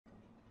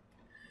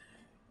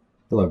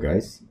Hello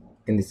guys,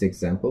 in this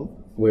example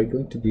we're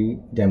going to be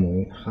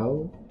demoing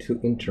how to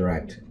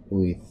interact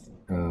with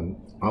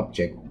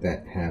objects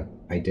that have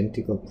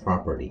identical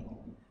property.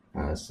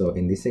 So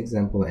in this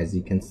example, as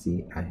you can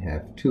see, I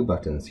have two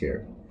buttons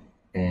here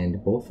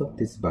and both of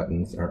these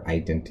buttons are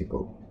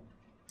identical.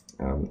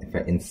 If I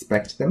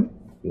inspect them,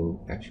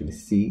 you'll actually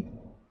see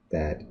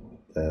that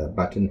the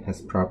button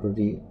has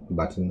property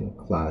button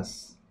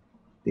class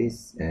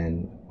this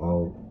and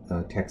all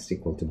text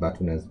equal to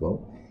button as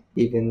well.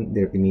 Even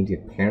their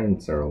immediate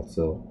parents are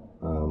also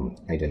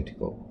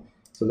identical.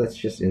 So let's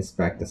just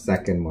inspect the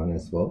second one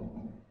as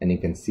well, and you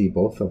can see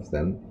both of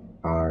them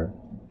are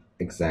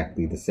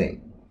exactly the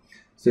same.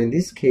 So in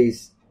this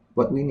case,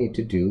 what we need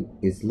to do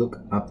is look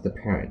up the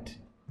parent,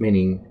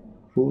 meaning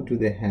who do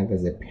they have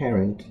as a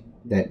parent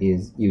that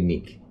is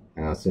unique.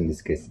 So in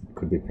this case, it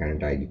could be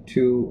parent ID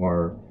 2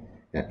 or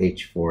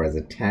H4 as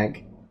a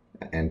tag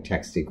and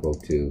text equal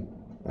to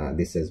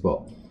this as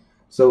well.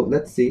 So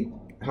let's see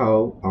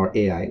how our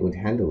AI would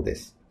handle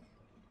this.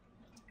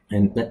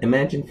 And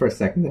imagine for a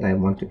second that I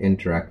want to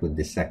interact with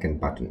the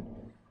second button.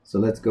 So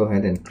let's go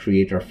ahead and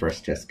create our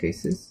first test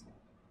cases.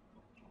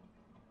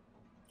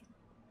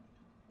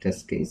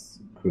 Test case,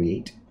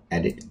 create,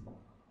 edit.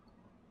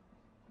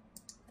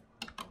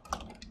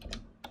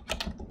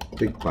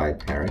 Click by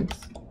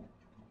parents.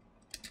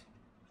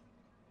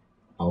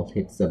 I'll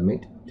hit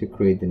submit to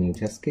create the new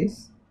test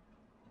case.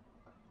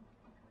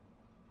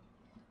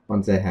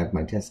 Once I have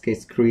my test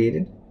case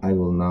created, I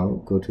will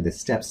now go to the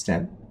steps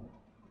tab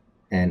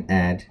and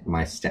add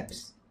my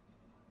steps.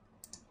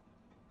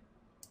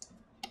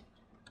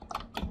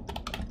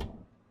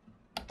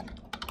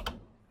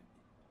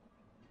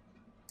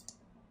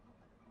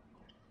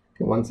 Okay,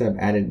 once I've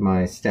added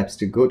my steps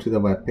to go to the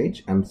web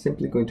page, I'm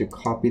simply going to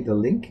copy the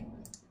link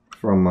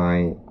from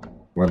my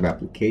web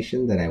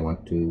application that I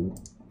want to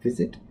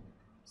visit.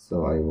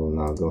 So I will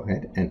now go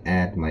ahead and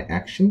add my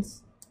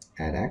actions,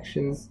 add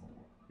actions,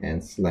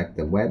 and select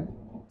the web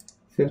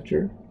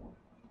filter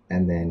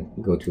and then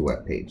go to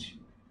web page.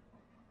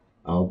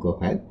 I'll go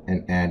ahead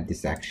and add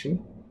this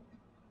action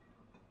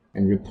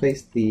and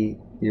replace the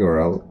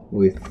URL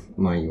with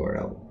my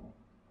URL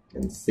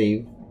and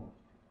save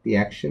the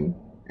action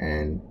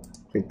and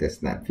click the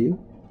snap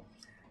view.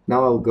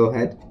 Now I'll go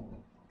ahead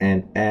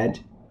and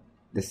add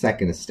the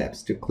second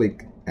steps to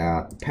click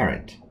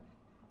parent.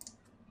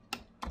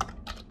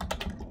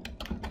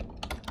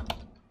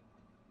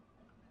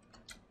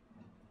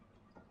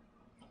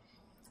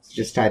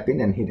 Just type in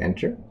and hit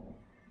enter.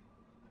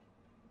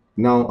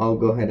 Now I'll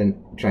go ahead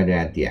and try to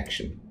add the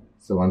action.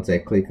 So once I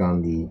click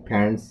on the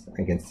parents,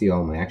 I can see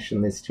all my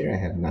action list here. I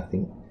have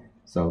nothing.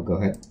 So I'll go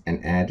ahead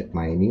and add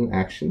my new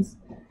actions.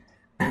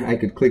 I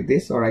could click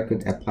this, or I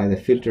could apply the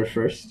filter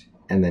first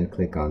and then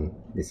click on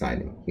this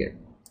item here.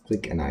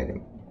 Click an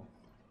item.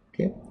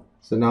 Okay,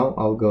 so now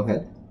I'll go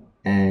ahead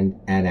and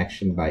add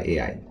action by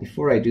AI.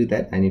 Before I do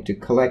that, I need to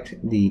collect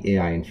the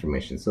AI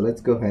information. So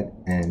let's go ahead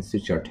and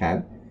switch our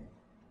tab.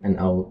 And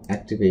I'll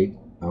activate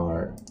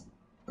our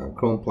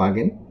Chrome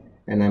plugin,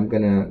 and I'm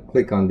gonna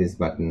click on this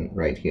button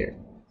right here.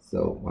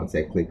 So once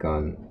I click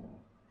on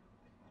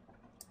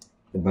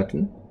the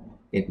button,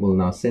 it will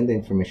now send the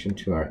information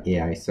to our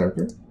AI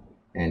server,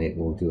 and it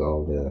will do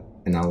all the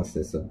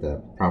analysis of the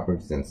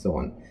properties and so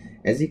on.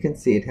 As you can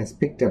see, it has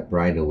picked up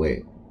right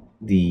away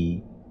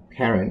the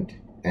parent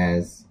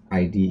as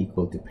ID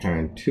equal to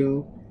parent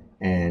 2,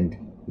 and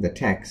the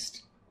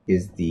text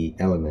is the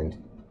element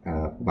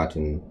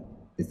button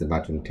is the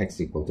button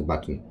text equal to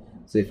button.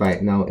 So if I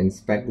now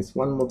inspect this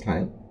one more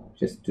time,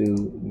 just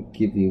to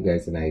give you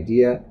guys an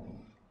idea,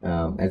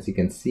 as you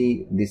can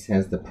see, this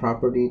has the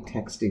property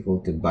text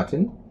equal to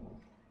button,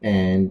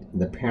 and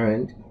the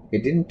parent,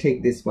 it didn't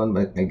take this one,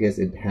 but I guess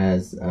it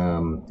has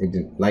it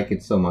didn't like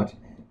it so much,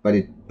 but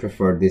it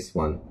preferred this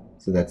one,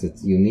 so that's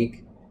its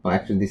unique. Well,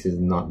 actually this is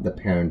not the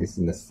parent, this is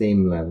in the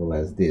same level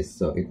as this,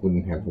 so it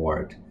wouldn't have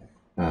worked.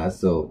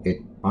 So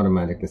it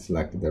automatically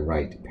selected the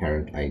right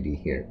parent ID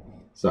here.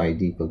 So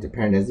ID equal to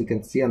parent. As you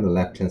can see on the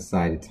left hand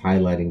side, it's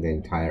highlighting the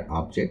entire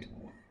object,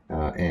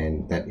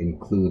 and that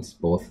includes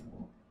both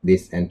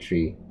this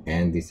entry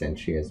and this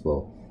entry as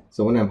well.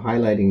 So when I'm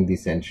highlighting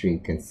this entry, you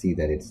can see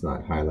that it's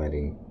not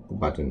highlighting the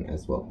button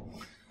as well.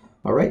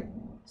 Alright,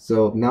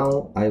 so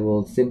now I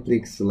will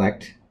simply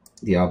select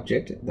the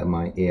object that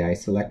my AI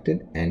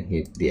selected and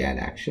hit the add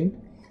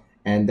action.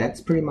 And that's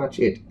pretty much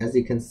it. As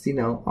you can see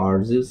now,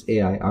 our ZeuZ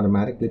AI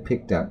automatically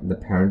picked up the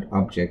parent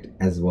object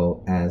as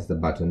well as the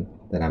button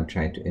that I'm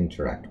trying to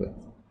interact with.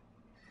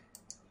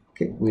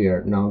 Okay, we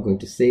are now going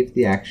to save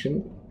the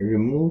action,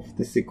 remove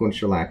the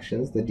sequential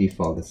actions, the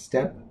default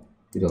step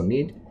we don't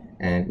need,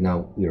 and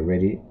now we are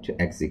ready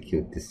to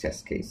execute this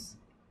test case.